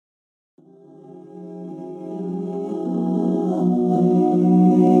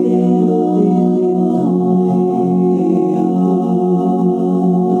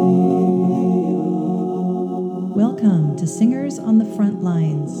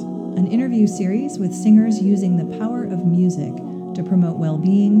an interview series with singers using the power of music to promote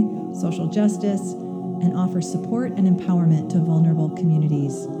well-being, social justice, and offer support and empowerment to vulnerable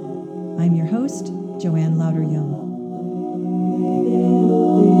communities. I'm your host, Joanne Lauder-Young.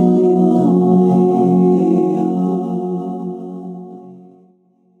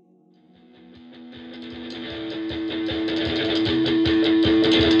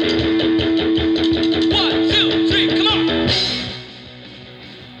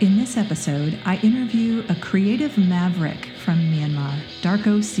 In this episode, I interview a creative maverick from Myanmar,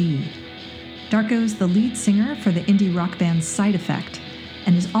 Darko C. Darko's the lead singer for the indie rock band Side Effect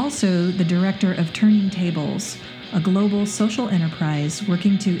and is also the director of Turning Tables, a global social enterprise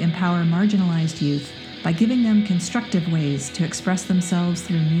working to empower marginalized youth by giving them constructive ways to express themselves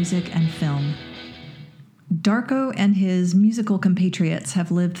through music and film. Darko and his musical compatriots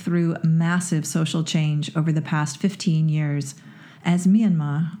have lived through massive social change over the past 15 years, as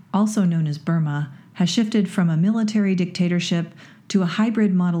Myanmar, also known as Burma, has shifted from a military dictatorship to a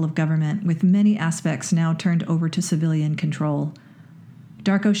hybrid model of government with many aspects now turned over to civilian control.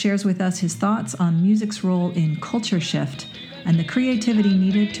 Darko shares with us his thoughts on music's role in culture shift and the creativity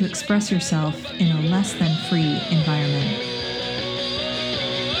needed to express yourself in a less than free environment.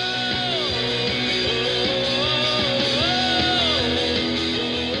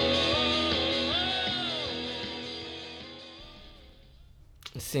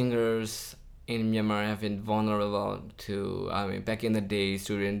 Singers in Myanmar have been vulnerable to, back in the days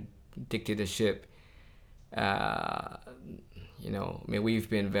during dictatorship, we've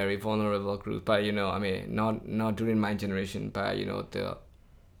been very vulnerable group, but, not during my generation, but, the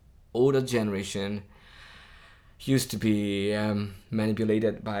older generation used to be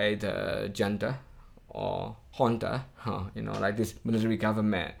manipulated by the junta or junta, like this military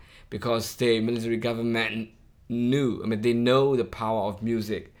government, because the military government they know the power of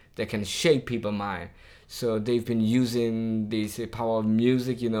music that can shape people's mind. So they've been using this power of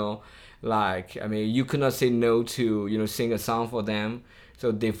music, you could not say no to, sing a song for them.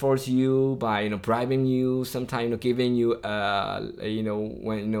 So they force you by, bribing you, sometimes, giving you,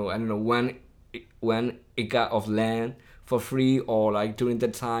 one acre of land for free, or like during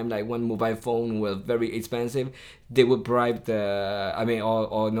that time, like one mobile phone was very expensive, they would bribe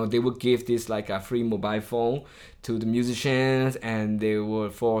they would give this like a free mobile phone to the musicians, and they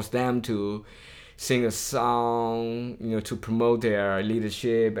would force them to sing a song, to promote their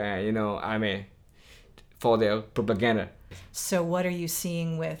leadership and, for their propaganda. So what are you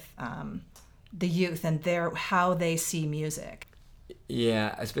seeing with the youth and how they see music?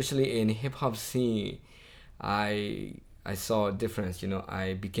 Yeah, especially in hip-hop scene, I saw a difference.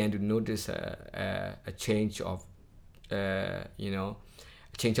 I began to notice a change of, theme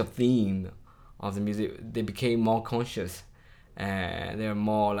of the music. They became more conscious, and they're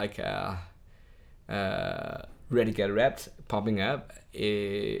more like radical raps popping up.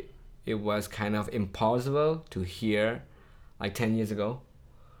 It was kind of impossible to hear like 10 years ago.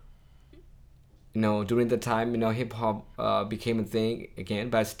 During the time, hip hop became a thing again,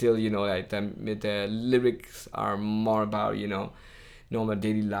 but still, the lyrics are more about, normal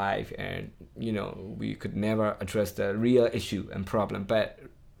daily life, and, we could never address the real issue and problem. But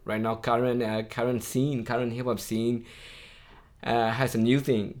right now, current hip hop scene has a new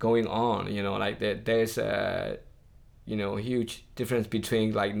thing going on, there's a, huge difference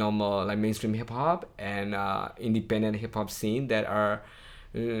between like normal, like mainstream hip hop and independent hip hop scene that are,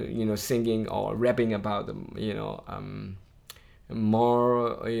 singing or rapping about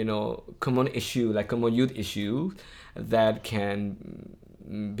more, common issue, like common youth issue that can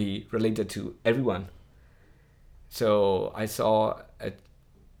be related to everyone. So I saw a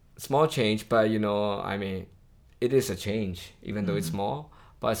small change, but it is a change, even though it's small.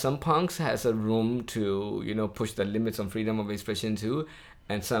 But some punks has a room to, push the limits on freedom of expression too,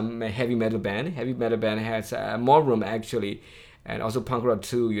 and some heavy metal band has more room actually. And also punk rock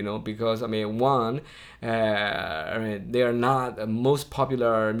too, because they are not the most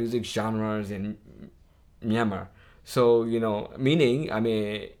popular music genres in Myanmar. So, meaning,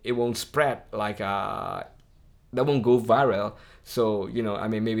 it won't spread like, that won't go viral. So,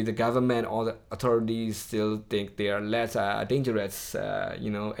 maybe the government or the authorities still think they are less dangerous,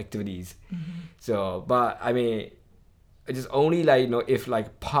 activities. Mm-hmm. So, but it is only like, if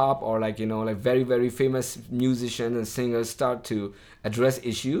like pop or like, like very, very famous musicians and singers start to address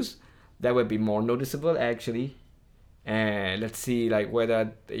issues, that would be more noticeable actually. And let's see like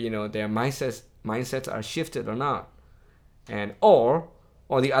whether, their mindsets are shifted or not. And or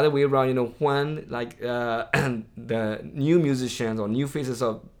the other way around, when like the new musicians or new faces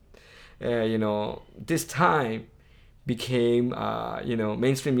of, this time became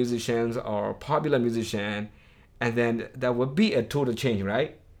mainstream musicians or popular musician, and then that would be a total change,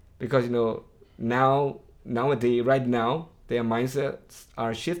 right? Because nowadays, right now, their mindsets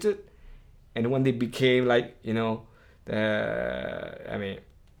are shifted, and when they became like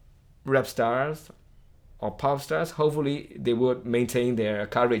rap stars or pop stars, hopefully they would maintain their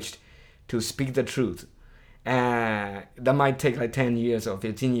courage to speak the truth. And that might take like 10 years or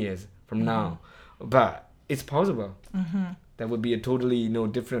 15 years from now, but it's possible. That would be a totally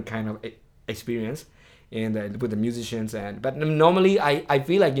different kind of experience, and with the musicians. And but normally I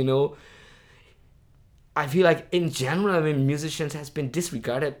feel like in general, I mean, musicians has been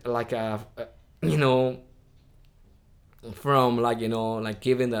disregarded, like from like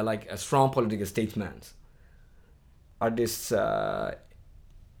given like a strong political statements. Artists are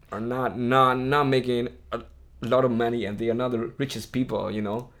not making a lot of money, and they are not the richest people.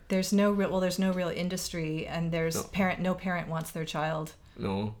 There's no real industry, and there's no parent wants their child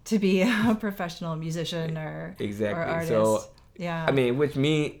No, to be a professional musician or artist. So yeah, I mean, which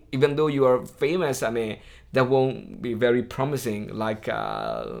means even though you are famous, I mean, that won't be very promising. Like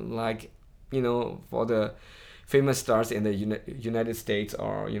for the famous stars in the United States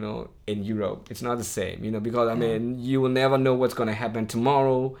or in Europe, it's not the same. Because I mean, you will never know what's gonna happen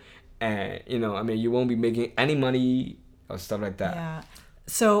tomorrow, and I mean, you won't be making any money or stuff like that. Yeah.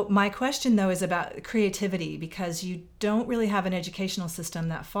 So my question, though, is about creativity, because you don't really have an educational system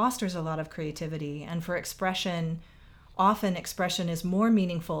that fosters a lot of creativity. And for expression, often expression is more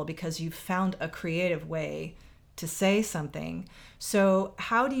meaningful because you've found a creative way to say something. So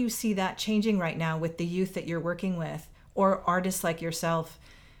how do you see that changing right now with the youth that you're working with, or artists like yourself?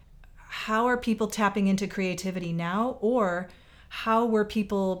 How are people tapping into creativity now, or how were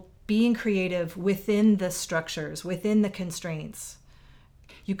people being creative within the structures, within the constraints?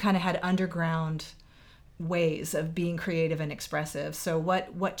 You kind of had underground ways of being creative and expressive. So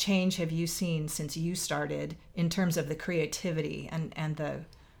what change have you seen since you started in terms of the creativity and the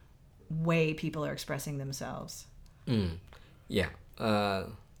way people are expressing themselves? Yeah,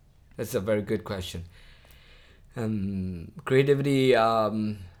 that's a very good question. Creativity,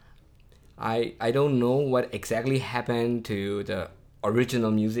 I don't know what exactly happened to the original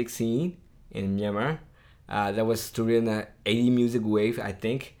music scene in Myanmar. That was during the 80 music wave, I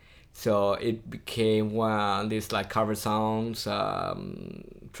think. So it became one this like cover songs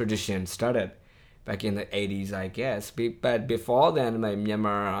tradition started back in the 80s, I guess. But before then,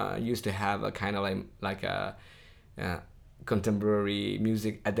 Myanmar used to have a kind of like a contemporary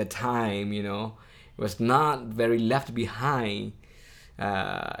music at the time. It was not very left behind.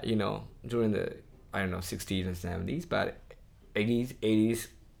 During the 60s and 70s, but 80s.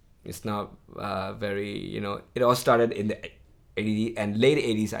 It's not very, it all started in the 80s and late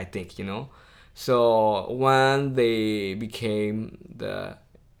 80s, I think, So when they became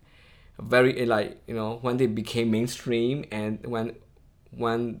when they became mainstream, and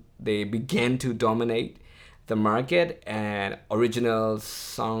when they began to dominate the market, and original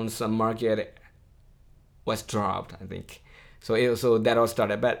songs market was dropped, I think. So that all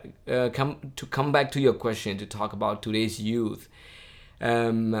started. But come back to your question, to talk about today's youth.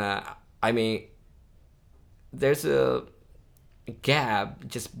 I mean, there's a gap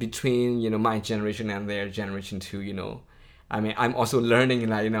just between my generation and their generation too. I mean, I'm also learning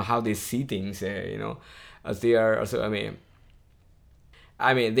how they see things. As they are also.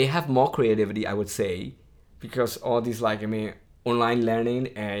 I mean, they have more creativity, I would say, because all these online learning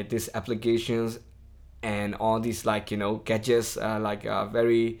and these applications and all these gadgets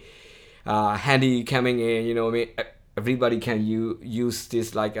very handy coming in. Everybody can use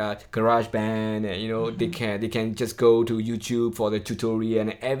this GarageBand, and they can just go to YouTube for the tutorial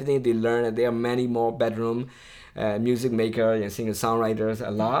and everything they learn. And there are many more bedroom music makers and singer songwriters,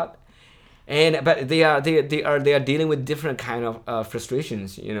 a lot, but they are dealing with different kind of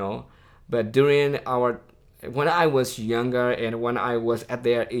frustrations. But when I was younger, and when I was at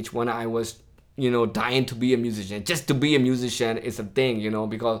their age, when I was dying to be a musician. Just to be a musician is a thing,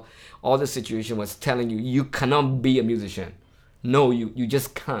 because all the situation was telling you cannot be a musician. No, you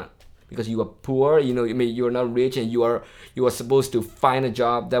just can't, because you are poor. You're not rich, and you are supposed to find a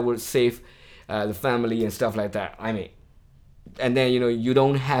job that will save the family and stuff like that. And then you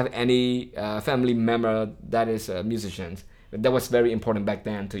don't have any family member that is musicians. That was very important back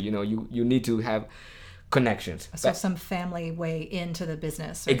then too. You need to have connections. So some family way into the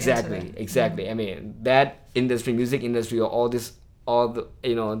business. Exactly. That industry, music industry, or all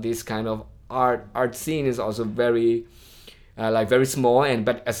this kind of art scene is also very very small,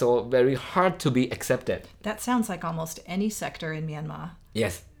 but also very hard to be accepted. That sounds like almost any sector in Myanmar.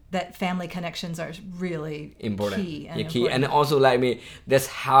 Yes, that family connections are really important. key. And Yeah, key. important. And also, like, I mean, that's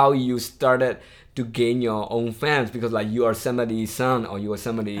how you started to gain your own fans, because like you are somebody's son or you are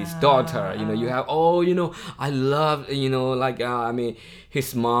somebody's daughter, you know, you have, oh, you know, I love, you know, like I mean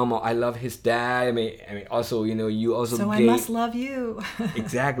his mom, or I love his dad. I mean also, you know, you also so gain, I must love you.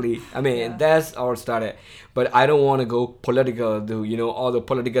 exactly. I mean that's our started. But I don't want to go political, though, you know, all the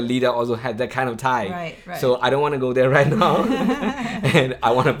political leader also had that kind of tie. Right. So I don't want to go there right now. And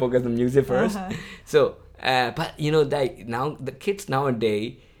I want to focus on music first. So but you know, that now the kids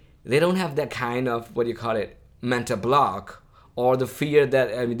nowadays, they don't have that kind of, what do you call it, mental block, or the fear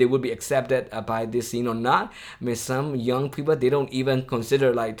that they would be accepted by this scene or not. I mean, some young people, they don't even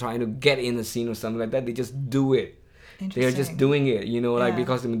consider like trying to get in the scene or something like that. They just do it. They're just doing it, you know, like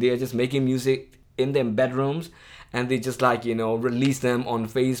because they are just making music in their bedrooms, and they just like, you know, release them on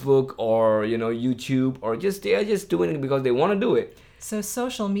Facebook or, you know, YouTube, or just they are just doing it because they want to do it. So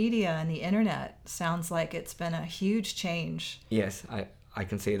social media and the internet sounds like it's been a huge change. Yes, I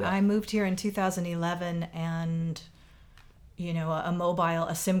can say that. I moved here in 2011, and you know,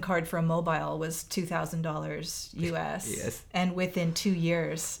 a SIM card for a mobile was $2,000 US. Yes. And within 2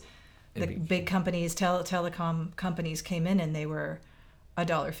 years, the big companies, telecom companies came in, and they were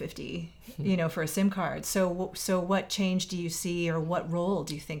 $1.50, you know, for a SIM card. So what change do you see, or what role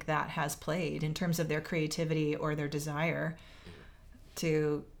do you think that has played in terms of their creativity or their desire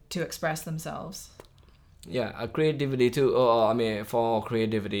to express themselves? Yeah, creativity too. I mean, for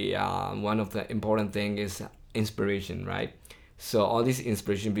creativity, one of the important thing is inspiration, right? So all this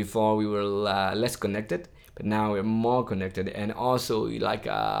inspiration, before we were less connected, but now we're more connected, and also like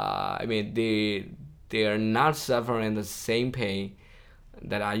I mean, they are not suffering the same pain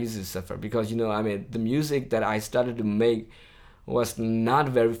that I used to suffer, because, you know, I mean, the music that I started to make was not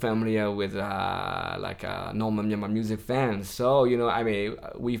very familiar with like normal Myanmar music fans. So, you know, I mean,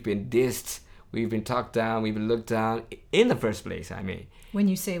 we've been dissed. We've been talked down, we've been looked down in the first place, I mean. When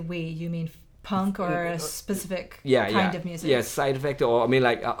you say we, you mean punk or a specific kind of music? Yeah, Side Effect, or I mean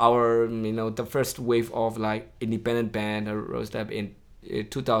like our, you know, the first wave of like independent band rose up in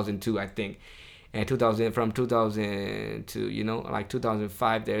 2002, I think. And 2000, from 2000 to, you know, like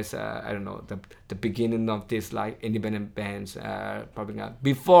 2005, there's I don't know, the beginning of this like independent bands popping up.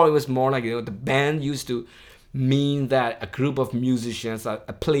 Before it was more like, you know, the band used to mean that a group of musicians,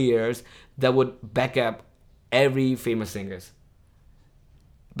 players that would back up every famous singers.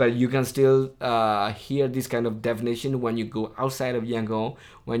 But you can still hear this kind of definition when you go outside of Yangon,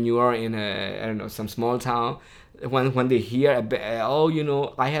 when you are in I don't know, some small town. When they hear oh, you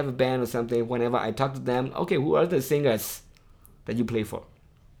know, I have a band or something. Whenever I talk to them, okay, who are the singers that you play for?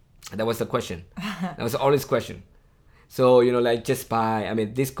 That was the question. That was always question. So, you know, like just by, I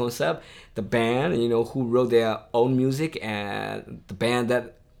mean, this concept, the band, you know, who wrote their own music, and the band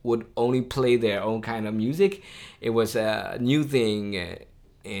that would only play their own kind of music, it was a new thing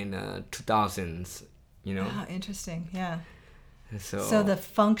in 2000s, you know. Oh, interesting, yeah. So the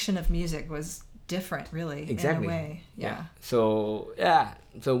function of music was different, really, exactly. in a way. Yeah. So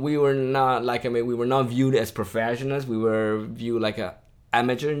we were not like, I mean, we were not viewed as professionals. We were viewed like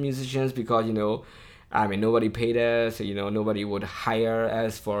amateur musicians, because, you know, I mean, nobody paid us, you know, nobody would hire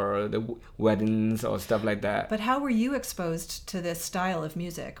us for the weddings or stuff like that. But how were you exposed to this style of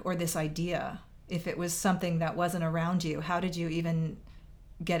music, or this idea? If it was something that wasn't around you, how did you even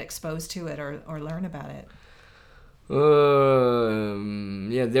get exposed to it, or learn about it?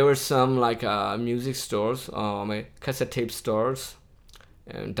 Yeah, there were some like music stores, cassette tape stores,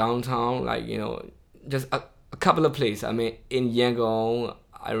 downtown, like, you know, just a couple of places. I mean, in Yangon,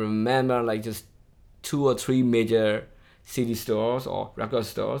 I remember like just 2 or 3 major CD stores or record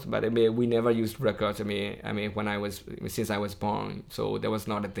stores, but I mean, we never used records. I mean, since I was born, so that was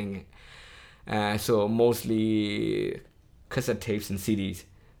not a thing. So mostly cassette tapes and CDs.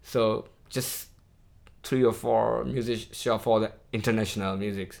 So just 3 or 4 music shop for the international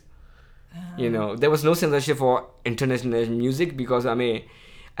music. You know, there was no censorship for international music, because I mean,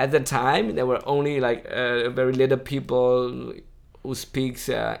 at the time there were only like very little people who speaks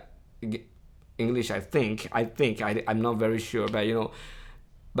English. I think I'm not very sure, but you know,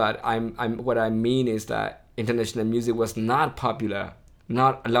 but I'm what I mean is that international music was not popular.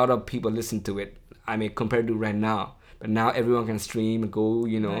 Not a lot of people listen to it. I mean, compared to right now. But now everyone can stream and go,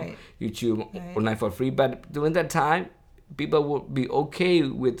 you know, right. YouTube online for free. But during that time, people would be okay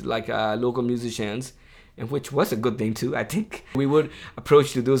with like local musicians, and which was a good thing too, I think. We would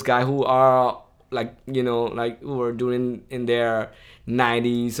approach to those guys who are like, you know, like who were doing in their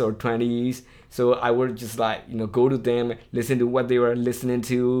 90s or 20s. So I would just like, you know, go to them, listen to what they were listening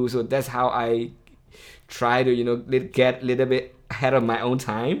to. So that's how I try to, you know, get a little bit ahead of my own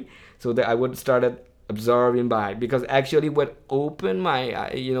time, so that I would started observing by, because actually what opened my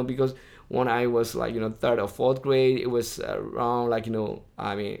because when I was like third or fourth grade, it was around like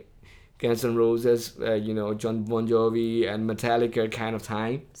Guns N' Roses, John Bon Jovi and Metallica kind of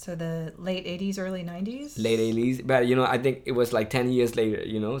time. So the late 80s, early 90s? Late 80s. But, I think it was like 10 years later,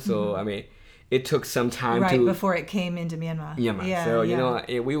 So, it took some time right, to... before it came into Myanmar. Yeah, so,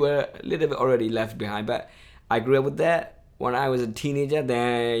 we were a little bit already left behind. But I grew up with that. When I was a teenager,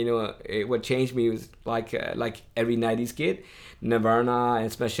 then, what changed me was like every 90s kid, Nirvana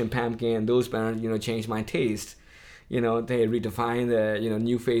and Smashing Pumpkins and those bands, changed my taste. They redefined the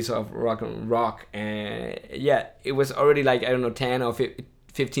new face of rock, and it was already like 10 or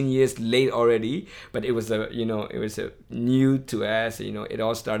 15 years late already, but it was a new to us. It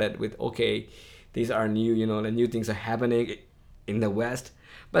all started with, okay, these are new, the new things are happening in the West.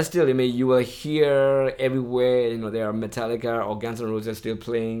 But still, you will hear everywhere, there are Metallica or Guns N' Roses still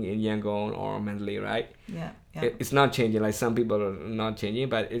playing in Yangon or Mandalay, right? Yeah. It's not changing. Like some people are not changing,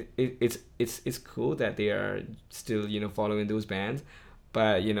 but it's cool that they are still, following those bands.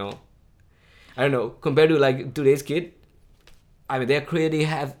 But, I don't know, compared to like today's kid, their creativity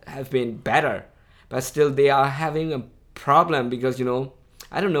have been better, but still they are having a problem because,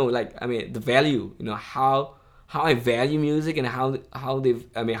 I don't know, like, the value, how I value music and how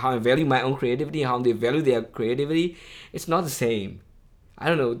I value my own creativity, how they value their creativity, it's not the same. I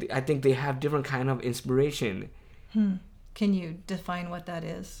don't know. I think they have different kind of inspiration. Can you define what that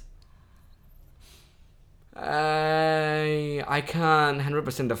is? I can't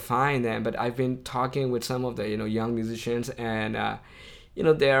 100% define them, but I've been talking with some of the young musicians, and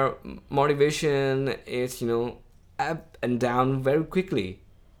their motivation is up and down very quickly.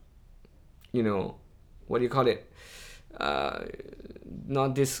 What do you call it?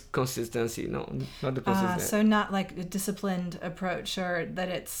 Not this consistency. No, not the consistency. So not like a disciplined approach, or that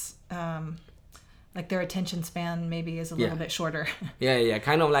it's like their attention span maybe is a little bit shorter. Yeah.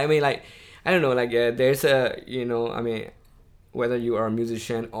 Kind of like, I don't know, like there's a, whether you are a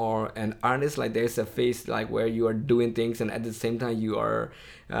musician or an artist, like there's a phase like where you are doing things and at the same time you are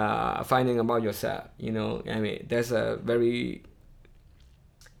finding about yourself, there's a very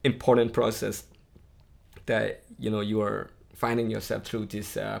important process that you are finding yourself through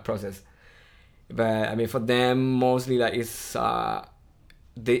this process. But for them mostly like it's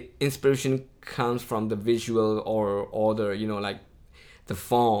the inspiration comes from the visual or the like the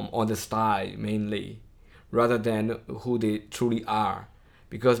form or the style mainly, rather than who they truly are,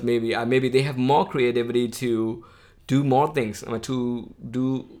 because maybe they have more creativity to do more things, to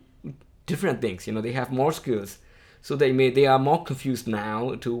do different things. They have more skills, so they are more confused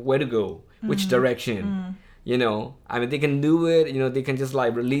now to where to go, which direction. They can do it. They can just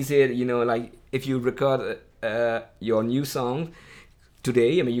like release it. Like if you record your new song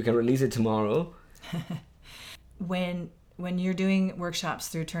today, you can release it tomorrow. When you're doing workshops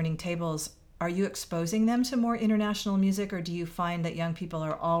through Turning Tables, are you exposing them to more international music, or do you find that young people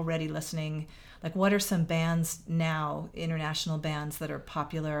are already listening? Like, what are some bands now, international bands that are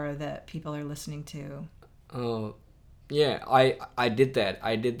popular or that people are listening to? Oh, yeah, I did that.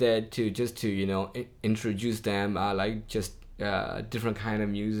 I did that to introduce them, like just different kind of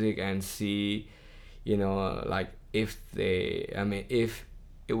music, and see, like if if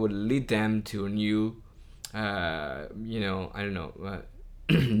it would lead them to a new, I don't know,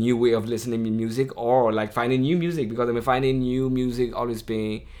 new way of listening to music, or like finding new music, because finding new music always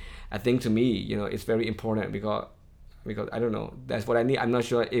being a thing to me, it's very important, because I don't know, that's what I need. I'm not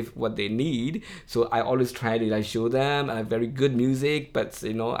sure if what they need, so I always try to like show them very good music, but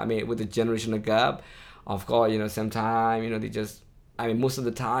with the generational gap, of course, sometimes they just, most of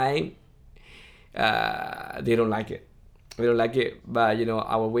the time they don't like it. We don't like it, but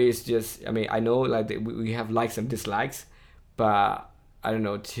our way is just, I know like we have likes and dislikes, but I don't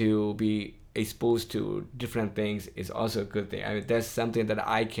know, to be exposed to different things is also a good thing. That's something that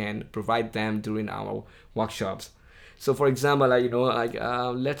I can provide them during our workshops. So for example,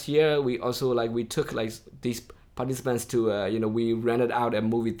 last year we also we took these participants to we rented out a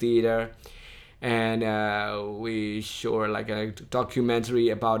movie theater, and we showed a documentary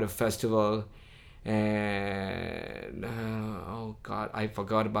about a festival, and oh god, I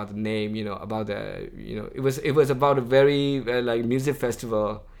forgot about the name. About the it was about a very music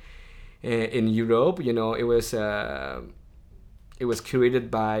festival in Europe. It was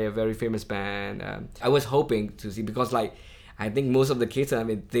curated by a very famous band. I was hoping to see, because I think most of the kids,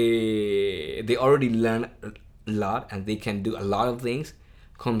 they already learn a lot and they can do a lot of things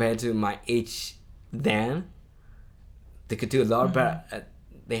compared to my age then. They could do a lot, but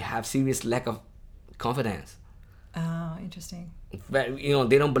they have serious lack of confidence. Oh, interesting.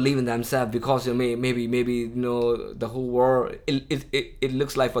 they don't believe in themselves because maybe the whole world, it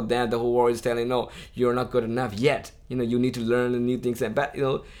looks like for them the whole world is telling, no, you're not good enough yet, you need to learn new things. But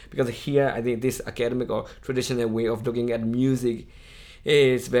because here I think this academic or traditional way of looking at music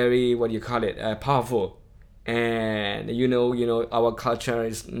is very, what you call it, powerful. And our culture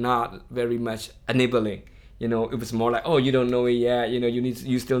is not very much enabling. It was more like, oh, you don't know it yet,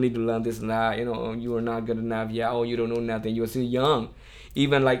 you still need to learn this and that, you are not good enough yet, oh, you don't know nothing, you're still young.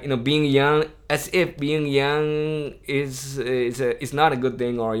 Even like, being young, as if being young is not a good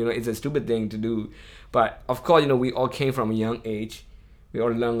thing, or it's a stupid thing to do. But of course, we all came from a young age, we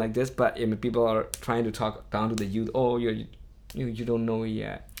all learn like this. But people are trying to talk down to the youth, oh, you don't know it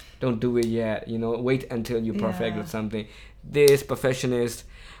yet, don't do it yet, wait until you're perfect or something. This perfectionist.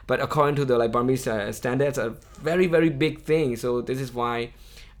 But according to the Burmese standards, are very, very big thing. So this is why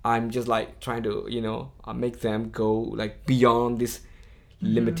I'm just like trying to make them go like beyond these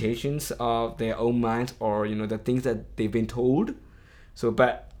limitations of their own minds, or the things that they've been told. So,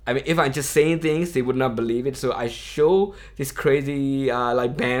 but I mean, if I'm just saying things, they would not believe it. So I show these crazy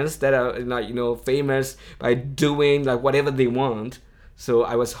like bands that are like famous by doing like whatever they want. So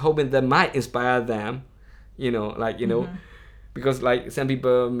I was hoping that might inspire them, because like some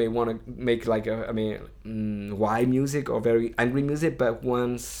people may want to make like wild music or very angry music, but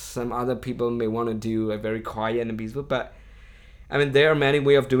some other people may want to do a very quiet and peaceful. But I mean, there are many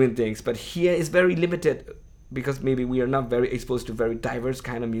ways of doing things, but here is very limited because maybe we are not very exposed to very diverse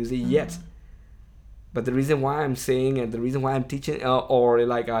kind of music yet. But the reason why I'm saying, and the reason why I'm teaching or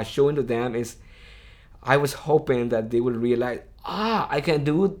like showing to them is, I was hoping that they will realize, I can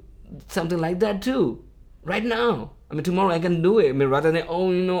do something like that too, right now. I mean, tomorrow I can do it. I mean, rather than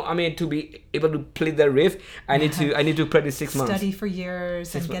to be able to play the riff, I need to practice 6 months, study for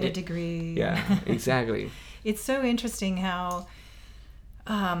years, and get a degree. Yeah, exactly. It's so interesting how,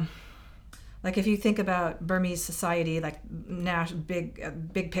 like if you think about Burmese society, like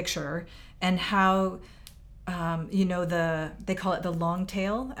big picture, and how, they call it the long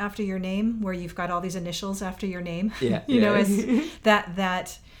tail after your name, where you've got all these initials after your name. Yeah. As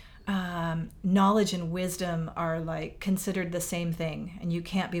that. Knowledge and wisdom are like considered the same thing, and you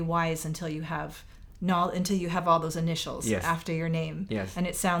can't be wise until you have all those initials after your name. Yes. And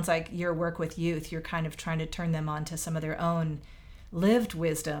it sounds like your work with youth, you're kind of trying to turn them on to some of their own lived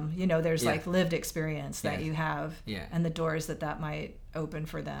wisdom. There's like lived experience that you have, and the doors that might open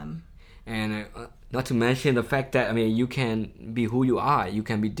for them. And not to mention the fact that you can be who you are, you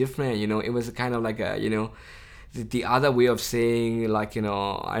can be different. It was kind of like the other way of saying, like,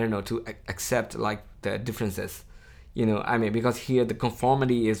 I don't know, to accept like the differences, because here the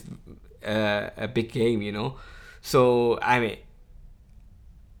conformity is a big game, so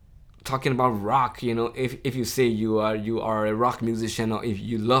talking about rock, if you say you are a rock musician, or if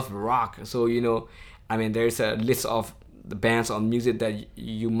you love rock, so there's a list of the bands or music that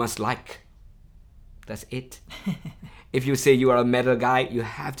you must like. That's it. If you say you are a metal guy, you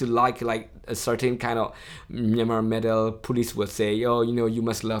have to like a certain kind of Myanmar metal. Police would say, oh, you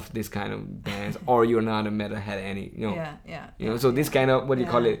must love this kind of bands, or you're not a metalhead. So this kind of, what do you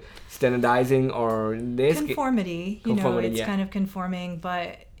call it, standardizing, or this conformity. It's kind of conforming,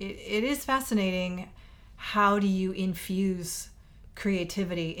 but it is fascinating. How do you infuse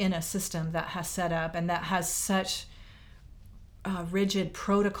creativity in a system that has set up and that has such rigid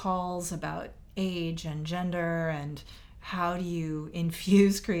protocols about age and gender, and how do you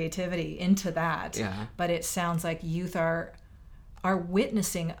infuse creativity into that? But it sounds like youth are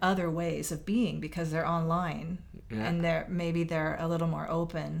witnessing other ways of being because they're online, and they're a little more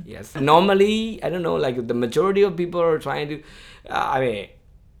open. Yes. Normally, I don't know, like the majority of people are trying to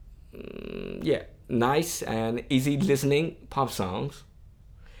nice and easy listening pop songs,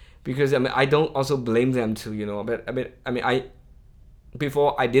 because I don't also blame them too, but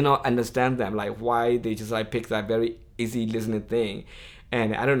before I did not understand them, like why they just like pick that very easy listening thing.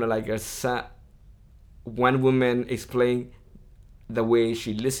 And I don't know, like one woman explained the way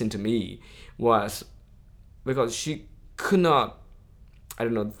she listened to me was because she could not, I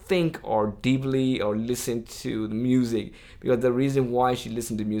don't know, think or deeply or listen to the music, because the reason why she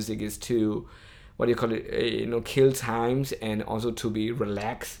listened to music is to, what do you call it, kill times, and also to be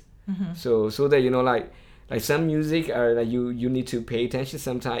relaxed. So that like some music like you need to pay attention.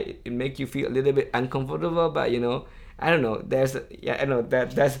 Sometimes it make you feel a little bit uncomfortable, but I don't know, that's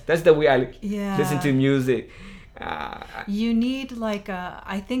the way I listen to music. You need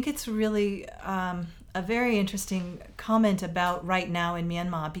I think it's really a very interesting comment about right now in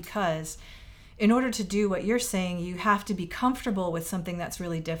Myanmar, because in order to do what you're saying, you have to be comfortable with something that's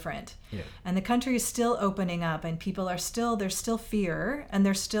really different. Yeah. And the country is still opening up, and people are still, there's still fear, and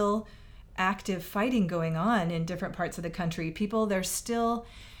there's still active fighting going on in different parts of the country. People, there's still,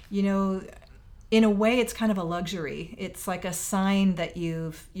 you know, in a way, it's kind of a luxury. It's like a sign that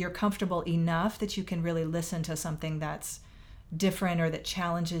you're comfortable enough that you can really listen to something that's different or that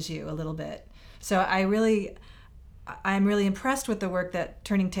challenges you a little bit. So I'm really impressed with the work that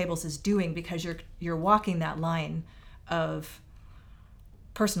Turning Tables is doing, because you're walking that line of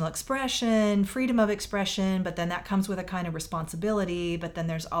personal expression, freedom of expression, but then that comes with a kind of responsibility. But then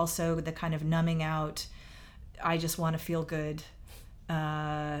there's also the kind of numbing out, I just want to feel good,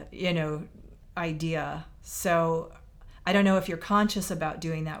 idea. So I don't know if you're conscious about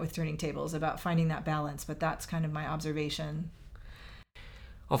doing that with Turning Tables, about finding that balance, but that's kind of my observation.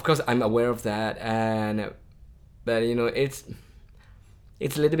 Of course, I'm aware of that, but it's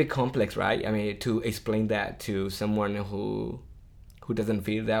a little bit complex, right? I mean, to explain that to someone who doesn't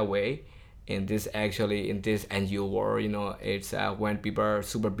feel that way in this NGO world, it's when people are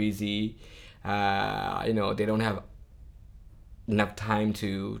super busy, they don't have enough time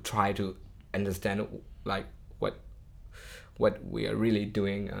to try to understand like what we are really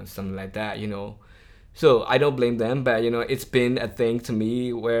doing, something like that. So I don't blame them, but it's been a thing to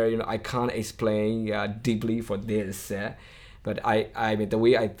me where I can't explain deeply for this, but I mean the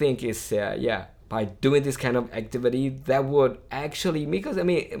way I think is by doing this kind of activity that would actually, because I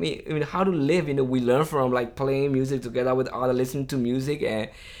mean how to live, we learn from like playing music together with others, listening to music, and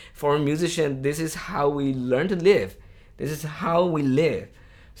for a musician this is how we learn to live. This is how we live.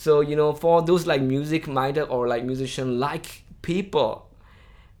 So for those like music minded or like musician like people,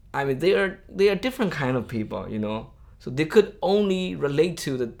 I mean they are different kind of people, so they could only relate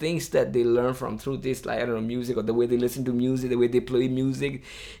to the things that they learn from through this, like, I don't know, music, or the way they listen to music, the way they play music,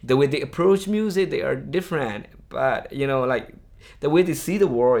 the way they approach music. They are different, but like the way they see the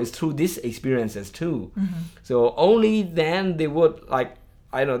world is through these experiences too. Mm-hmm. So only then they would, like,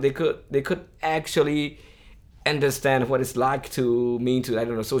 I don't know, they could actually understand what it's like to mean to, I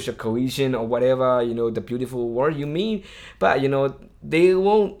don't know, social cohesion or whatever, the beautiful word you mean. But they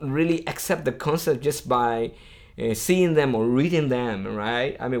won't really accept the concept just by seeing them or reading them,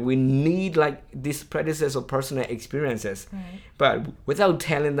 right? I mean, we need like these practices or personal experiences, right? But without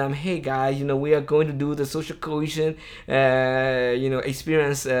telling them, hey guys, we are going to do the social cohesion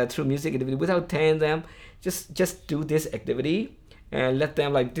experience through music activity, without telling them, just do this activity and let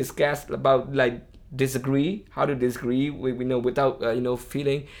them like discuss about like disagree, how to disagree, without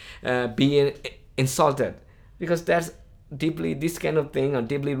feeling being insulted, because that's deeply, this kind of thing are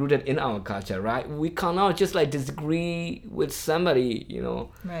deeply rooted in our culture, right? We cannot just like disagree with somebody,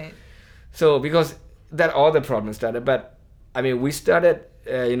 right? So because that all the problems started. But I mean, we started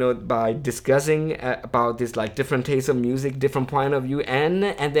by discussing about this like different tastes of music, different point of view, and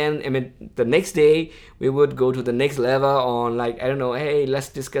then I mean the next day we would go to the next level on, like, I don't know, hey, let's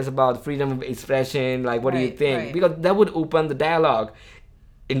discuss about freedom of expression, like what do you think? Right. Because that would open the dialogue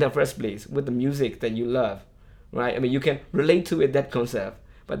in the first place with the music that you love, right? I mean, you can relate to it, that concept.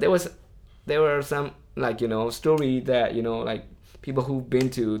 But there were some like story that like people who've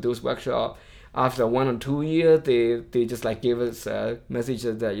been to those workshops, after 1 or 2 years, they just like gave us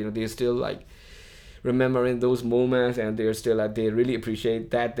messages that they're still like remembering those moments, and they're still like, they really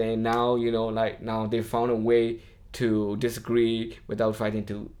appreciate that thing. Now like now they found a way to disagree without fighting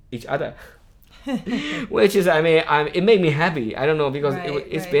to each other. Which is, I mean, it made me happy. I don't know, because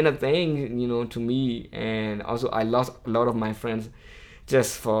it's been a thing to me, and also I lost a lot of my friends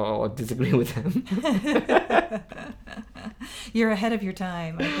just for disagreeing with them. You're ahead of your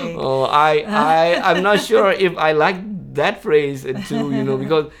time, I think. Oh, I'm not sure if I like that phrase too,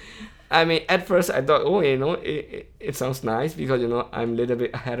 because I mean, at first I thought, oh, it sounds nice because I'm a little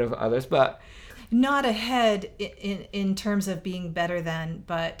bit ahead of others, but not ahead in terms of being better than,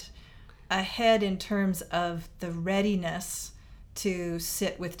 but ahead in terms of the readiness to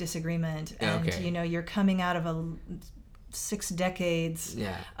sit with disagreement. And you're coming out of 6 decades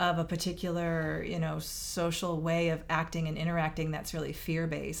of a particular social way of acting and interacting that's really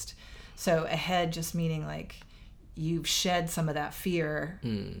fear-based. So ahead just meaning like you've shed some of that fear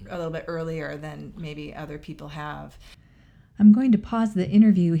a little bit earlier than maybe other people have. I'm going to pause the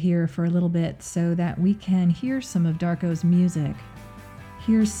interview here for a little bit so that we can hear some of Darko's music.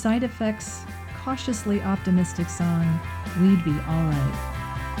 Here's Side Effects' cautiously optimistic song, We'd Be Alright.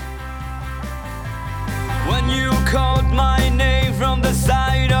 When you called my name from the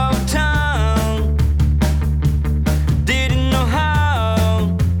side of town, didn't know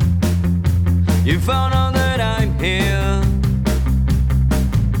how, you found out that I'm here.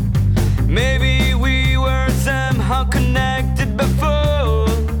 Maybe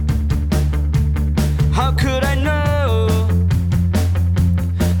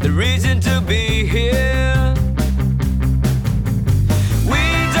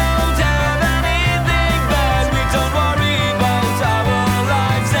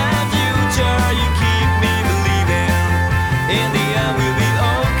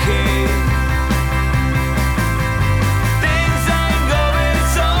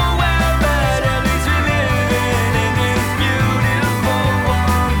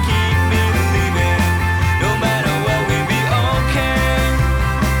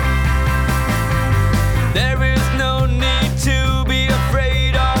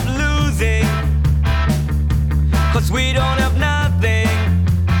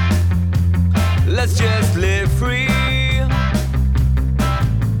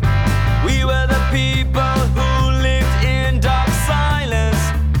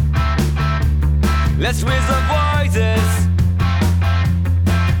Let's raise our voices.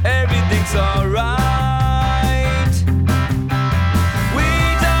 Everything's alright. We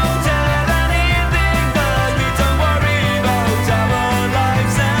don't have anything, but we don't worry about our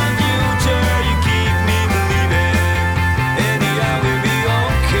lives and future. You keep me believing, anyhow we'll be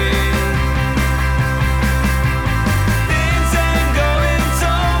okay. Things ain't going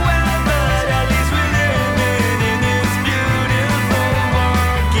so well, but at least we're living in this beautiful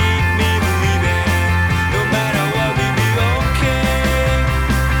world. Keep me believing, no matter what, we'll be okay.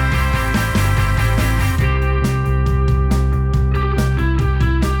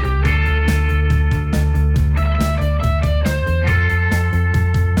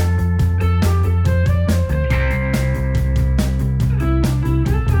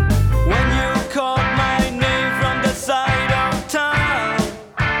 When you called my name from the side of town,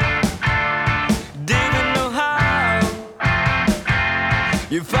 didn't know how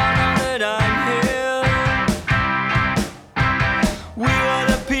you found out that I'm here. We were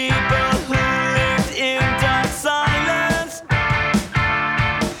the people who lived in dark silence.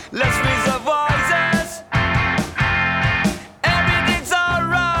 Let's raise our voices. Everything's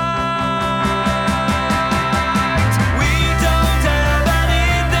alright. We don't have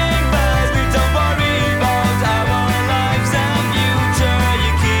anything, but we don't worry about our lives and future.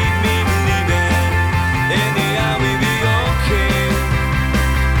 You keep me believing, anyhow we'll be okay.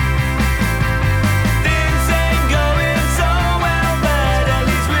 Things ain't going so well, but at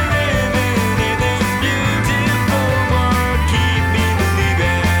least we're living in this beautiful world. Keep me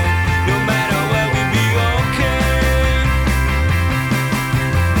believing, no matter what, we'll be okay.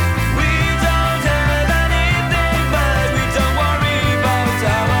 We don't have anything, but we don't worry about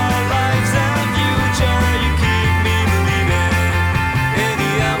our lives and future. You keep me believing,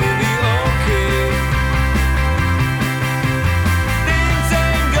 anyhow we'll be okay. Things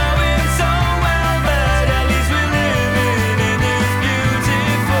ain't going so well, but at least we're living in this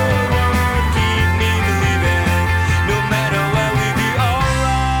beautiful world. Keep me believing, no matter what, we'll be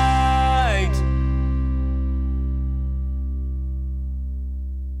alright.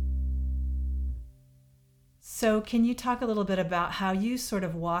 So, can you talk a little bit about how you sort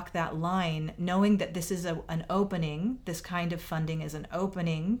of walk that line, knowing that this is an opening, this kind of funding is an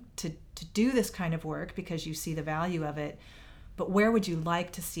opening to do this kind of work because you see the value of it, but where would you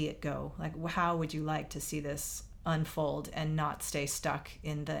like to see it go? Like, how would you like to see this unfold and not stay stuck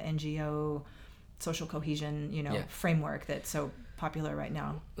in the NGO social cohesion, Yeah. framework that's so popular right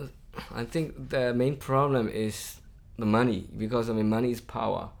now? I think the main problem is the money, because money is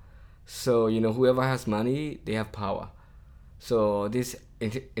power. So whoever has money, they have power. So this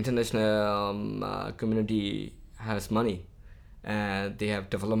international community has money, and they have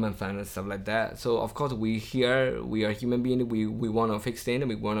development funds and stuff like that. So of course we are human beings. We want to fix things.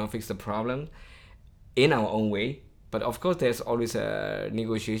 We want to fix the problem in our own way. But of course there's always a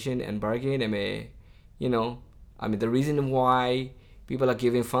negotiation and bargain. The reason why people are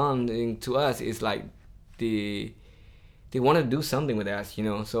giving funding to us is like they want to do something with us,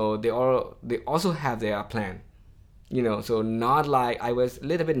 So they also have their plan, So not like I was a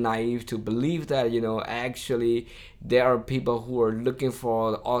little bit naive to believe that, actually there are people who are looking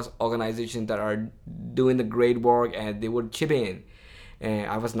for organizations that are doing the great work and they would chip in. And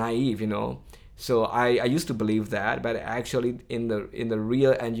I was naive, So I used to believe that, but actually in the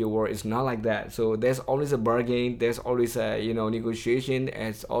real NGO world, it's not like that. So there's always a bargain, there's always a negotiation,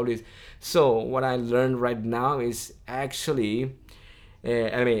 as always. So what I learned right now is actually,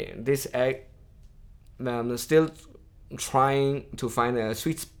 I'm still trying to find a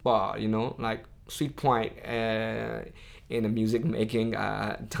sweet spot, like sweet point in the music making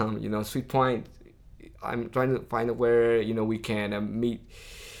term, sweet point. I'm trying to find where we can meet.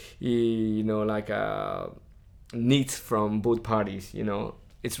 Needs from both parties.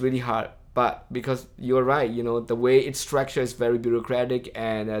 It's really hard, but because you're right, the way it's structured is very bureaucratic,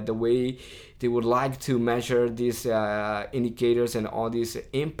 and the way they would like to measure these indicators and all these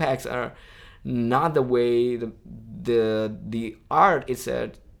impacts are not the way the art it's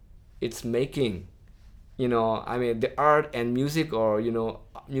making. The art and music, or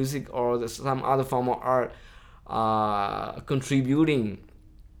music or some other form of art contributing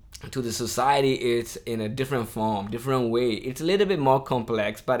to the society, it's in a different form, different way. It's a little bit more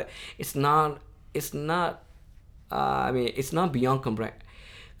complex, but it's not beyond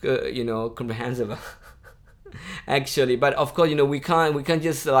comprehensible. Actually, but of course, we can't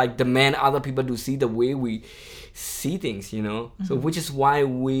just like demand other people to see the way we see things, Mm-hmm. So which is why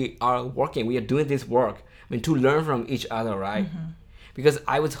we are doing this work, to learn from each other, right? Mm-hmm. Because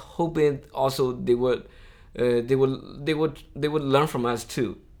I was hoping also they would learn from us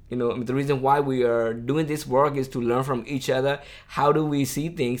too. You know, the reason why we are doing this work is to learn from each other. How do we see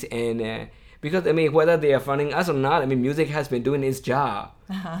things? And because I mean, whether they are funding us or not, I mean, music has been doing its job.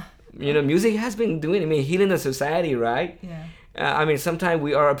 You know, music has been doing. I mean, healing the society, right? Yeah. I mean, sometimes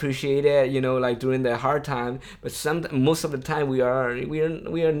we are appreciated, you know, like during the hard time, but most of the time we are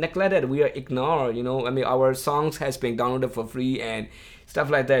neglected, we are ignored, you know. I mean, our songs has been downloaded for free and stuff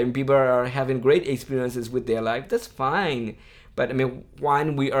like that, and people are having great experiences with their life. That's fine, but I mean,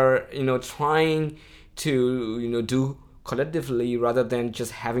 when we are, you know, trying to, you know, do collectively rather than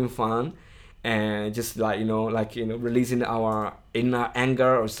just having fun and just like, you know, releasing our inner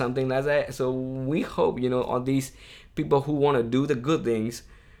anger or something like that. So we hope, you know, all these people who want to do the good things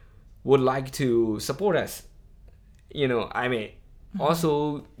would like to support us. You know, I mean,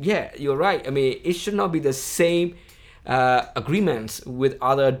 also, yeah, you're right. I mean, it should not be the same agreements with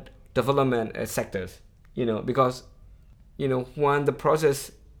other development sectors, you know, because, you know, when the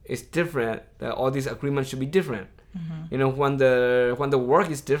process is different, all these agreements should be different. You know, when the work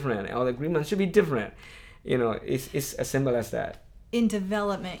is different, all the agreements should be different. You know, it's as simple as that. In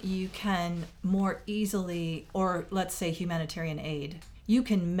development, you can more easily, or let's say humanitarian aid, you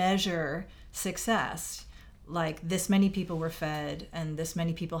can measure success. Like this many people were fed and this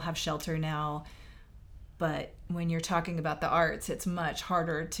many people have shelter now. But when you're talking about the arts, it's much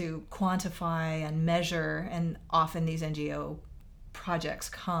harder to quantify and measure. And often these NGO projects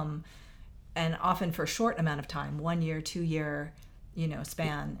come, and often for a short amount of time, 1 year, 2 year, you know,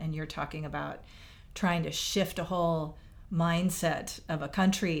 span. And you're talking about trying to shift a whole mindset of a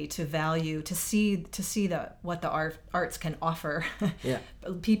country to value, to see what the arts can offer Yeah.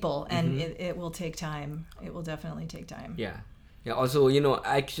 people, and it will take time. It will definitely take time. Yeah. Also, you know,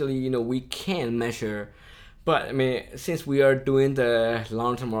 actually, you know, we can measure, but I mean, since we are doing the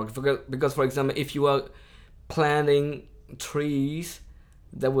long-term work, because for example, if you are planting trees,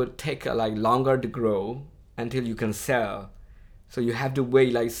 that would take like longer to grow until you can sell. So you have to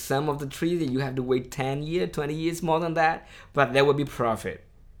wait, like some of the trees, you have to wait 10 years, 20 years more than that, but there will be profit.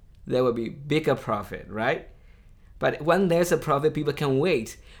 There will be bigger profit, right? But when there's a profit, people can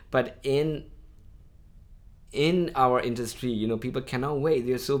wait. But in our industry, you know, people cannot wait.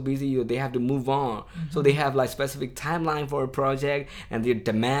 They're so busy, they have to move on. So they have like specific timeline for a project, and they're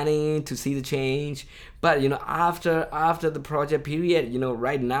demanding to see the change. But you know, after the project period, you know,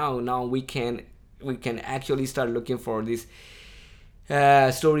 right now we can actually start looking for this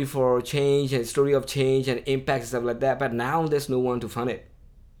story for change and story of change and impact, stuff like that. But now there's no one to fund it.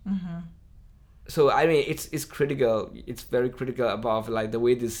 So I mean, it's critical. It's very critical about like the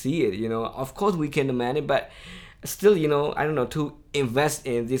way to see it. You know, of course we can demand it, but still, you know, I don't know, to invest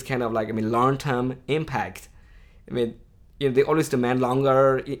in this kind of like, I mean, long-term impact. I mean, you know, they always demand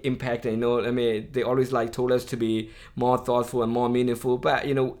longer impact. You know, I mean, they always like told us to be more thoughtful and more meaningful. But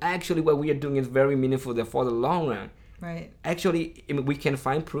you know, actually, what we are doing is very meaningful for the long run. Right. Actually, I mean, we can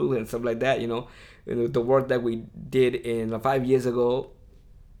find proof and stuff like that. You know, the work that we did in 5 years ago.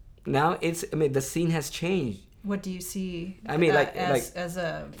 Now the scene has changed. What do you see? I mean, as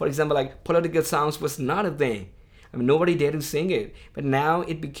a, for example, like political songs was not a thing. I mean, nobody dared to sing it. But now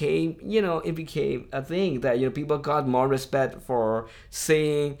it became a thing that, you know, people got more respect for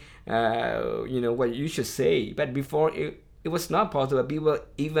saying, you know, what you should say. But before it was not possible. People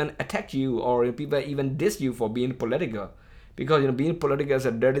even attack you, or people even diss you for being political, because, you know, being political is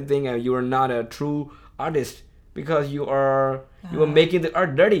a dirty thing, and you are not a true artist because you are making the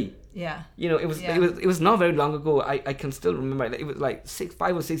art dirty. yeah. You know, it was not very long ago. I can still remember. It was like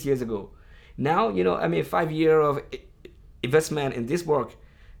 5 or 6 years ago. Now, you know, I mean, 5 years of investment in this work,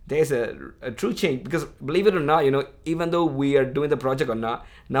 there's a true change. Because believe it or not, you know, even though we are doing the project or not,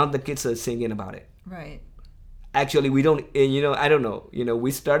 now the kids are singing about it. Right. Actually, we don't, you know, I don't know. You know,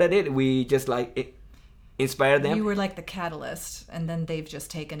 we started it. We just like inspire them. You were like the catalyst, and then they've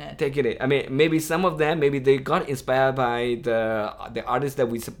just taken it. I mean, maybe some of them, maybe they got inspired by the artists that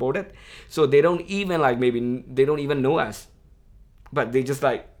we supported, so they don't even they don't even know us, but they just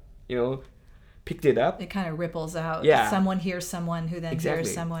like, you know, picked it up. It kind of ripples out. Yeah. Someone hears someone who then Exactly.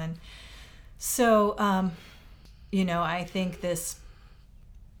 hears someone. So, you know, I think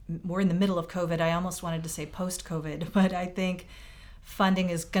we're in the middle of COVID. I almost wanted to say post-COVID, but I think funding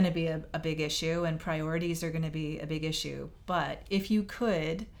is going to be a big issue, and priorities are going to be a big issue. But if you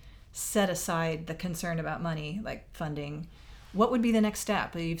could set aside the concern about money, like funding, what would be the next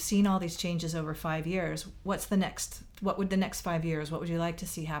step? You've seen all these changes over 5 years. What would the next 5 years, what would you like to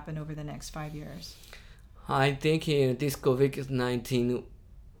see happen over the next 5 years? I think this COVID-19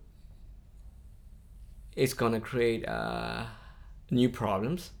 is going to create new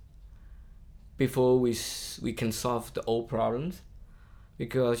problems before we can solve the old problems.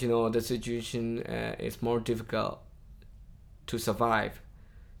 because the situation is more difficult to survive.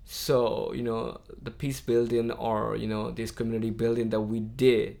 So the peace building, or this community building that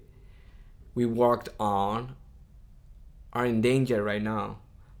we worked on, are in danger right now,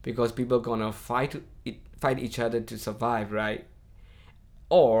 because people gonna fight each other to survive, right?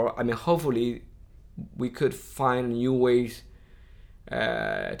 Or hopefully we could find new ways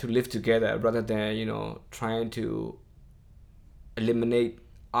to live together, rather than trying to eliminate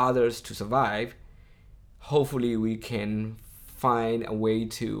others to survive. Hopefully we can find a way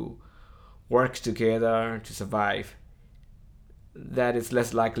to work together to survive. That is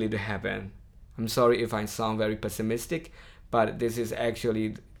less likely to happen. I'm sorry if I sound very pessimistic, but this is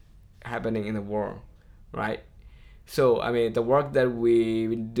actually happening in the world, right? So the work that we've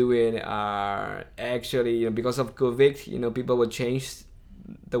been doing are actually, because of COVID, people will change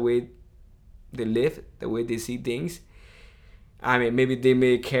the way they live, the way they see things. Maybe they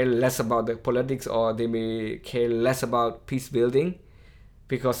may care less about the politics, or they may care less about peace building,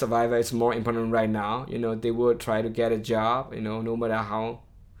 because survival is more important right now. They will try to get a job, no matter how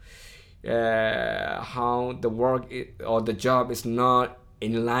the work or the job is not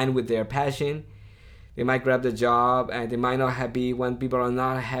in line with their passion. They might grab the job, and they might not happy when people are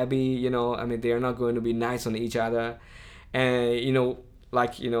not happy. They are not going to be nice on each other. And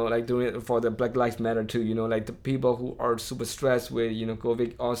like doing it for the Black Lives Matter too. Like the people who are super stressed with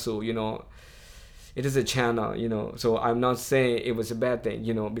COVID also. It is a channel. So I'm not saying it was a bad thing.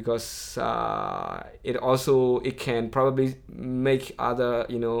 Because it can probably make other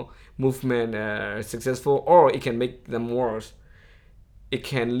movement successful, or it can make them worse. It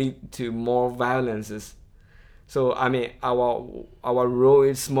can lead to more violences. So our role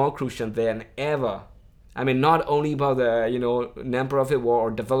is more crucial than ever. Not only about the non-profit war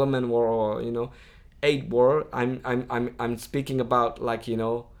or development war, or aid war. I'm speaking about living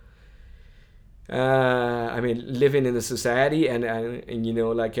in the society, and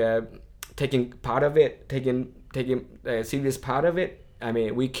taking part of it, taking a serious part of it.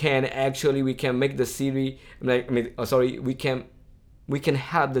 We can make the city we can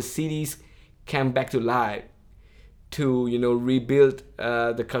help the cities come back to life, to rebuild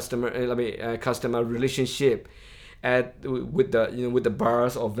the customer relationship with the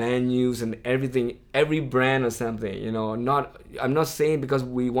bars or venues and everything, every brand or something. I'm not saying because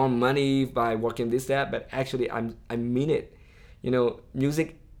we want money by working this that, but actually I mean it.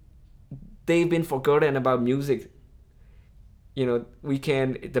 Music, they've been forgotten about music.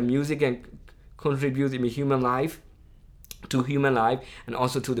 The music can contribute in human life, and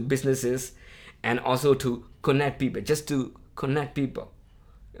also to the businesses, and also to connect people, just to connect people.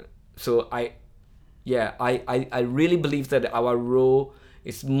 So I really believe that our role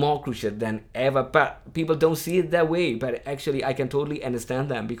is more crucial than ever, but people don't see it that way. But actually I can totally understand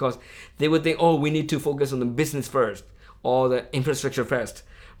them, because they would think, oh, we need to focus on the business first, or the infrastructure first,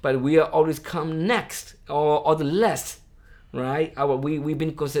 but we are always come next, or the less, right? We've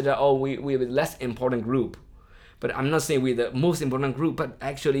been considered, we're the less important group. But I'm not saying we're the most important group, but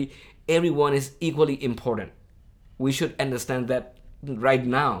actually everyone is equally important. We should understand that right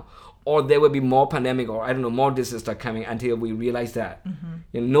now, or there will be more pandemic, or I don't know, more disaster coming until we realize that.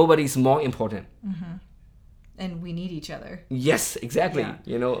 Mm-hmm. Nobody's more important. Mm-hmm. And we need each other. Yes, exactly.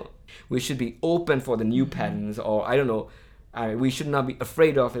 Yeah. We should be open for the new patterns, or I don't know. We should not be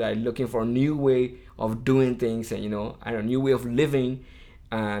afraid of it. Looking for a new way of doing things, and a new way of living.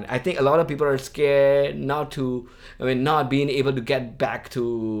 And I think a lot of people are scared not being able to get back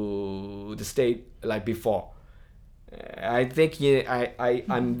to the state like before. I think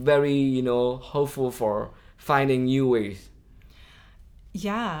I'm very hopeful for finding new ways.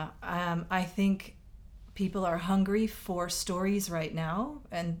 Yeah, I think people are hungry for stories right now,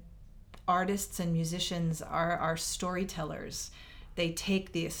 and artists and musicians are storytellers. They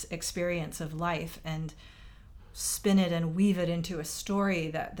take this experience of life and spin it and weave it into a story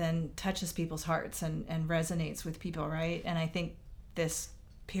that then touches people's hearts and resonates with people, right? And I think this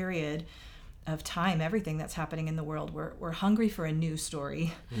period of time, everything that's happening in the world, we're hungry for a new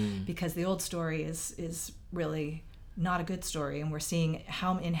story, because the old story is really not a good story, and we're seeing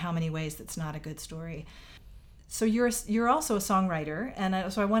in how many ways that's not a good story. So you're also a songwriter,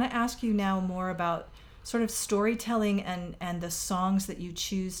 and so I want to ask you now more about sort of storytelling and the songs that you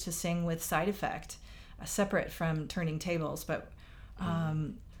choose to sing with Side Effect, separate from Turning Tables. But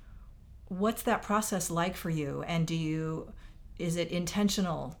what's that process like for you? And is it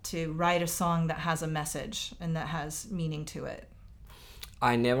intentional to write a song that has a message and that has meaning to it?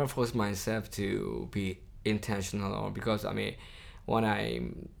 I never force myself to be intentional, or because when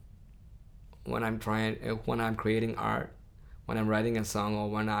I'm creating art, when I'm writing a song or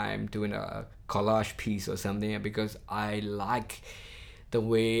when I'm doing a collage piece or something, because I like the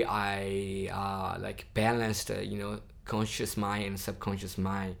way I like balance the, you know, conscious mind and subconscious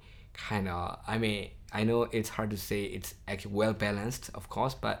mind, kind of. I mean, I know it's hard to say it's actually well balanced, of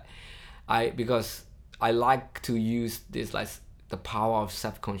course, but because I like to use this, like the power of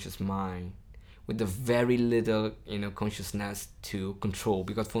subconscious mind with the very little, you know, consciousness to control,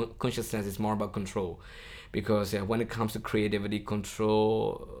 because consciousness is more about control. Because when it comes to creativity,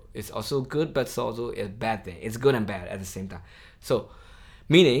 control is also good, but it's also a bad thing. It's good and bad at the same time. So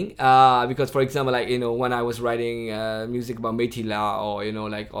meaning, because for example, like, you know, when I was writing music about Methi La, or, you know,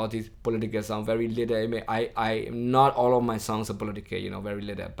 like all these political songs, very little. I mean, I not all of my songs are political, you know, very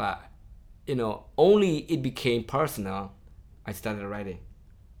little. But, you know, only it became personal, I started writing.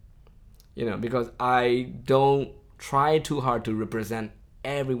 You know, because I don't try too hard to represent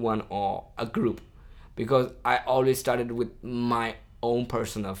everyone or a group, because I always started with my own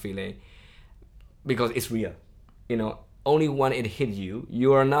personal feeling, because it's real. You know, only when it hit you,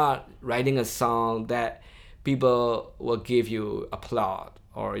 you are not writing a song that people will give you applaud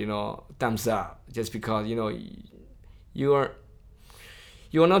or, you know, thumbs up, just because, you know, you are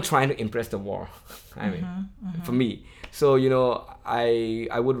not trying to impress the world. I mean, for me. So, you know, I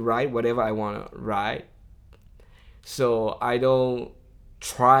would write whatever I want to write. So I don't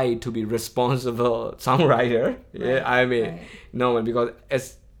try to be responsible songwriter. Yeah, I mean, no, because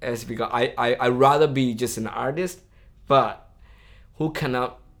because I rather be just an artist, but who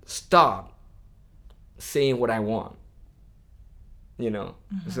cannot stop saying what I want. You know,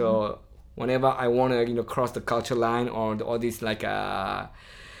 so whenever I want to, you know, cross the culture line, or all these, like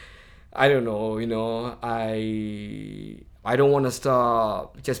I don't know, you know, I don't want to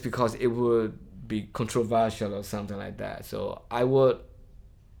stop just because it would be controversial or something like that. So I would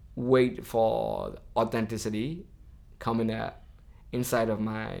wait for authenticity coming up inside of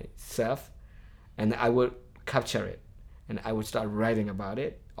myself, and I would capture it, and I would start writing about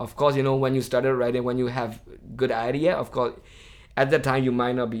it. Of course, you know, when you started writing, when you have good idea, of course, at that time you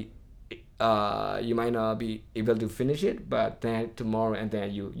might not be able to finish it, but then tomorrow, and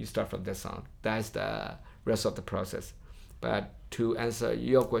then you start from that song. That's the rest of the process. But to answer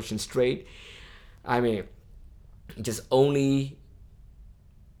your question straight, I mean, just only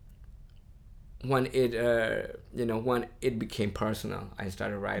when it when it became personal, I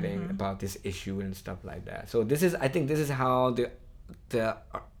started writing about this issue and stuff like that. So I think this is how the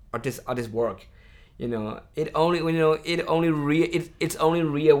artists work. You know, it's only real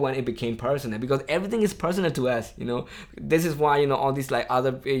when it became personal, because everything is personal to us. You know, this is why, you know, all these, like,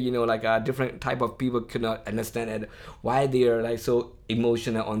 other, you know, like different type of people could not understand it, why they are, like, so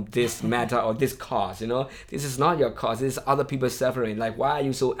emotional on this matter or this cause. You know, this is not your cause. This is other people suffering. Like, why are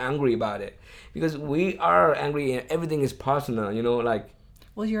you so angry about it? Because we are angry, and everything is personal. You know, like.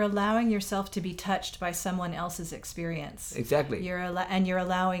 Well, you're allowing yourself to be touched by someone else's experience. Exactly. You're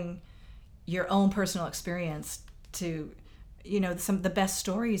allowing your own personal experience to, you know, some of the best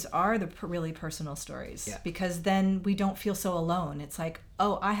stories are the really personal stories. Yeah. Because then we don't feel so alone. It's like,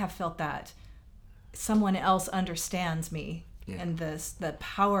 oh, I have felt that. Someone else understands me. Yeah. And the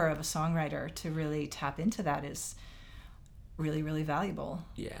power of a songwriter to really tap into that is really, really valuable.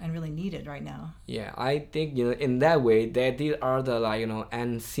 Yeah. And really needed right now. Yeah, I think, you know, in that way, that these are the, like, you know,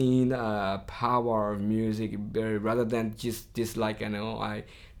 unseen power of music, rather than just like, you know,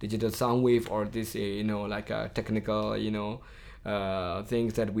 digital sound wave, or this, you know, like technical, you know,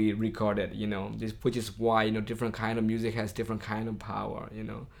 things that we recorded. You know, this, which is why, you know, different kind of music has different kind of power. You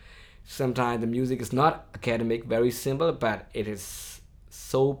know, sometimes the music is not academic, very simple, but it is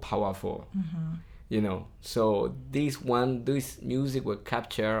so powerful. You know, so this music will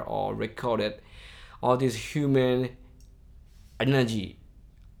capture or recorded all this human energy.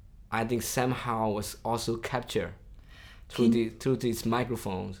 I think somehow was also captured through these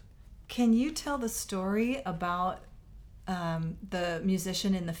microphones. Can you tell the story about the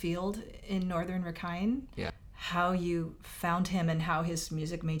musician in the field in northern Rakhine? Yeah. How you found him and how his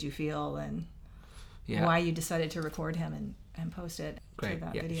music made you feel, and Yeah. why you decided to record him and post it Great. to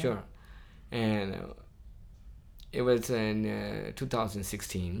that Yeah, video. sure. And it was in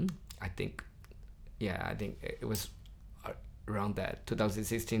 2016, I think. Yeah, I think it was around that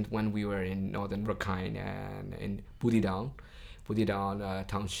 2016 when we were in northern Rakhine and in Buthidaung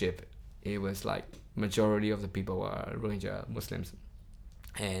township. It was like majority of the people were Rohingya Muslims,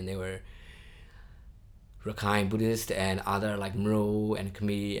 and they were Rakhine Buddhist and other, like Mro and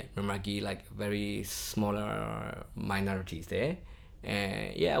Khmer, Ramagi, like very smaller minorities there.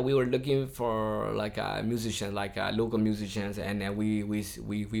 And yeah, we were looking for like a musician, like local musicians, and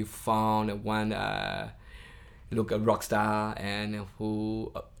we found one look a rock star and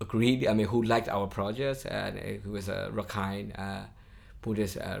who agreed. I mean, who liked our projects, and who was a Rakhine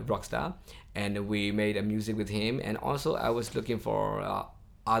Buddhist rock star, and we made a music with him. And also, I was looking for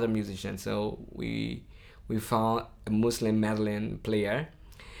other musicians, so we found a Muslim mandolin player,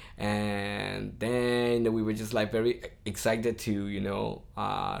 and then we were just like very excited to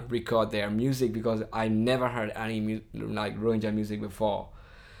record their music, because I never heard any like Rohingya music before.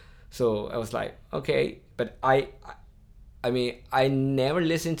 So I was like, okay, but I mean, I never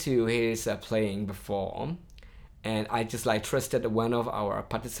listened to his playing before, and I just like trusted one of our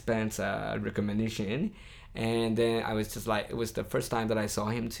participants' recommendation, and then I was just like, it was the first time that I saw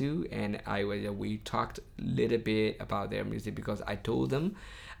him too, and we talked a little bit about their music, because I told him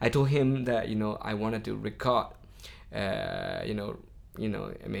that I wanted to record, I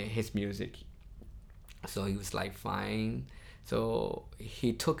mean, his music. So he was like, fine. So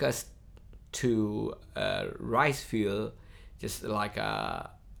he took us to a rice field, just like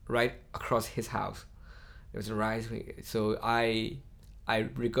right across his house. There was a rice field. So I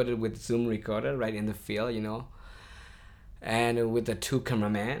recorded with Zoom recorder right in the field, and with the two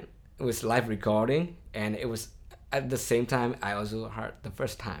cameramen. It was live recording, and it was at the same time I also heard the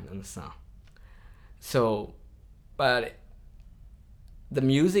first time on the song. So, but the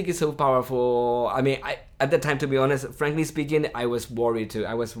music is so powerful. I mean, at the time, to be honest, frankly speaking, I was worried too.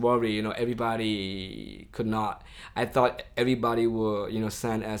 I was worried, everybody could not. I thought everybody would,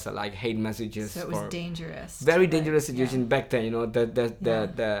 send us like hate messages. So it was dangerous. Very dangerous situation back then. I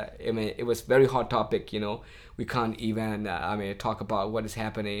mean, it was very hot topic. We can't even, talk about what is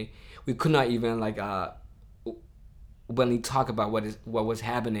happening. We could not even like openly talk about what was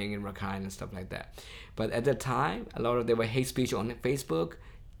happening in Rakhine and stuff like that. But at that time, there were hate speech on Facebook.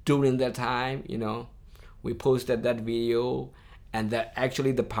 During that time, we posted that video, and that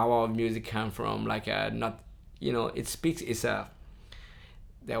actually the power of music came from like it speaks.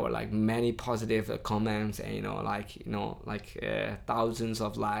 There were like many positive comments, and thousands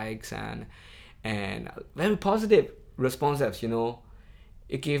of likes and very positive responses.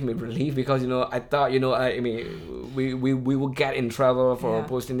 It gave me relief, because I thought I mean we would get in trouble for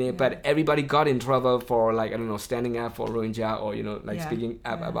posting it, but everybody got in trouble for like, I don't know, standing up for Rohingya, or speaking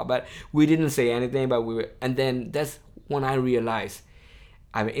up about. But we didn't say anything, but we were, and then that's when I realized,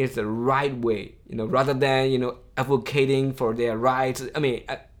 I mean, it's the right way, rather than advocating for their rights. I mean,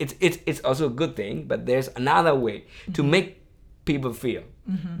 it's also a good thing, but there's another way to make people feel.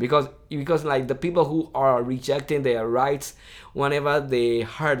 Because like the people who are rejecting their rights, whenever they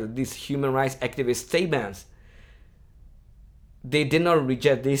heard these human rights activist statements, they did not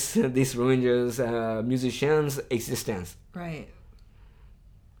reject these Rohingyas musicians' existence. Right.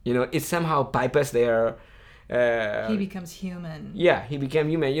 It somehow bypassed their. He becomes human. Yeah, he became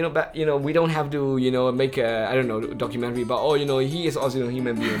human. But we don't have to make a, I don't know, documentary about he is also a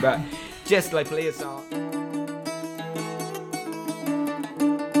human being, but just like play a song.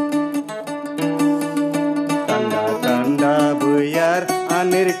 ঠান্ডা বইয়ার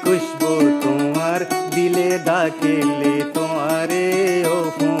আনের খুশবু তোমার দিলে ডাকেলে তোমারে ও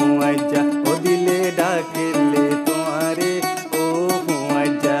ফুয়াজা ও দিলে ডাকেলে তোমারে ও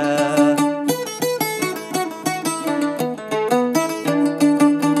ফুয়াজা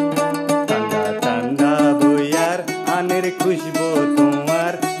ঠান্ডা বইয়ার আনের খুশবু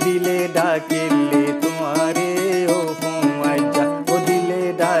তোমার দিলে ডাকেলে তোমারে ও ফুয়াজা ও দিলে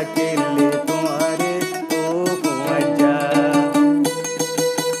ডাকেলে তোমারে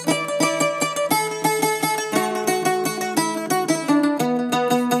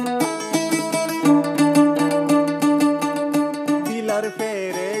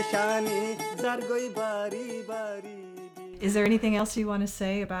Is there anything else you want to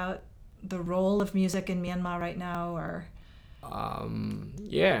say about the role of music in Myanmar right now, or? I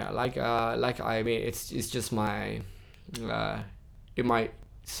mean, it's just my, it might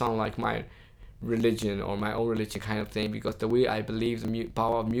sound like my religion or my own religion kind of thing, because the way I believe the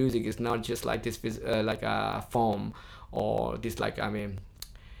power of music is not just like this like a form, or this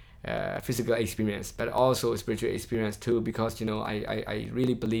physical experience, but also a spiritual experience too, because I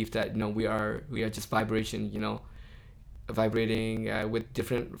really believe that we are just vibration, vibrating with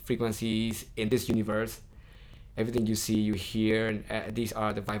different frequencies in this universe. Everything you see, you hear, and these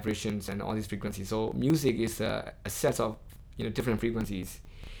are the vibrations and all these frequencies. So music is a set of different frequencies,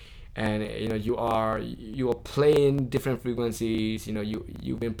 and you are playing different frequencies.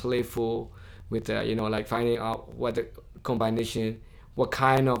 You've been playful with like finding out what the combination, what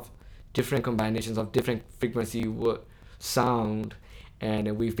kind of different combinations of different frequency would sound. And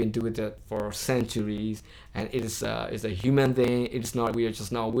we've been doing that for centuries, and it's a human thing. It's not, we are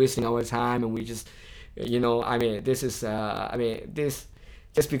just not wasting our time, and we just This is this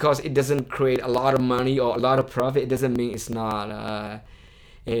just because it doesn't create a lot of money or a lot of profit, it doesn't mean it's not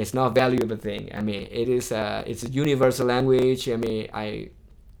valuable thing. It is it's a universal language. I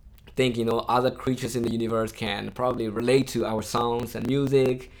think other creatures in the universe can probably relate to our songs and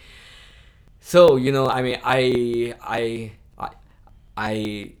music. So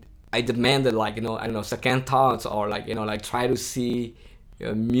I demanded second thoughts, or try to see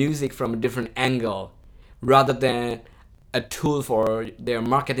music from a different angle, rather than a tool for their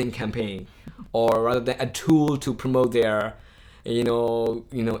marketing campaign, or rather than a tool to promote their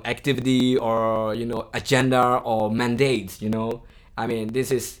activity, or agenda or mandates.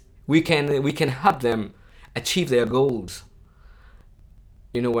 This is we can help them achieve their goals.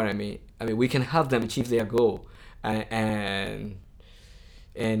 You know what I mean? We can help them achieve their goal, and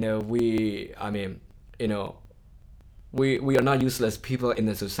we are not useless people in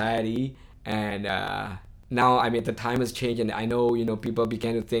the society. And now the time has changed, and I know people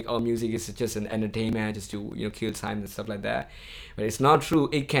began to think, oh, music is just an entertainment, just to kill time and stuff like that. But it's not true.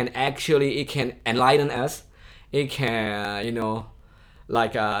 It can enlighten us. It can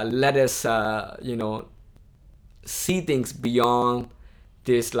let us see things beyond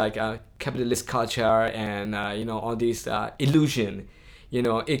this capitalist culture and all these illusion.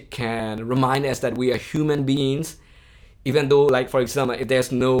 It can remind us that we are human beings, even though, for example, if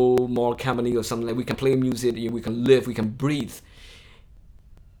there's no more company or something, we can play music, we can live, we can breathe.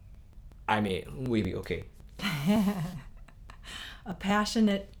 We'll be okay. A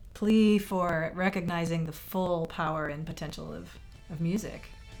passionate plea for recognizing the full power and potential of music.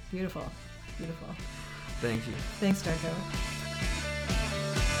 Beautiful. Beautiful. Thank you. Thanks, Darko.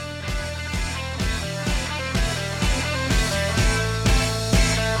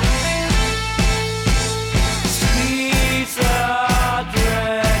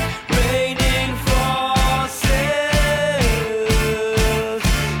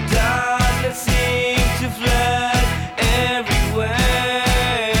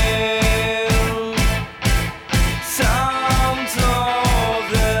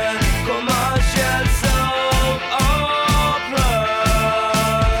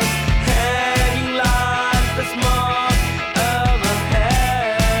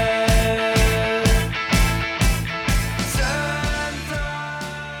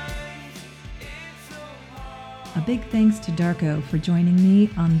 Big thanks to Darko for joining me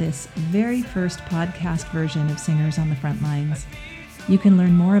on this very first podcast version of Singers on the Front Lines. You can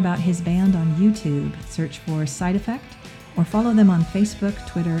learn more about his band on YouTube. Search for Side Effect, or follow them on Facebook,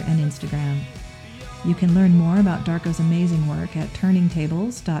 Twitter, and Instagram. You can learn more about Darko's amazing work at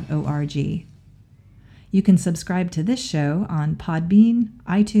turningtables.org. You can subscribe to this show on Podbean,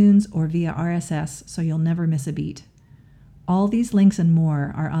 iTunes, or via RSS so you'll never miss a beat. All these links and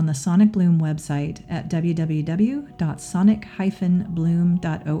more are on the Sonic Bloom website at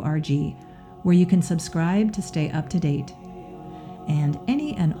www.sonic-bloom.org, where you can subscribe to stay up to date. And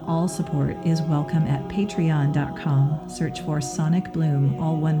any and all support is welcome at patreon.com. Search for Sonic Bloom,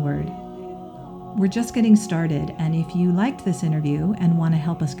 all one word. We're just getting started, and if you liked this interview and want to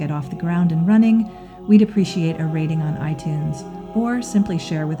help us get off the ground and running, we'd appreciate a rating on iTunes, or simply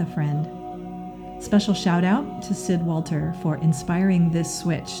share with a friend. Special shout out to Sid Walter for inspiring this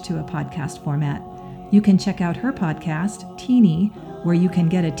switch to a podcast format. You can check out her podcast, Teeny, where you can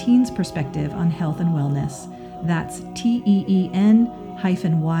get a teen's perspective on health and wellness. That's TEEN-Y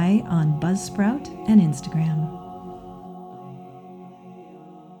on Buzzsprout and Instagram.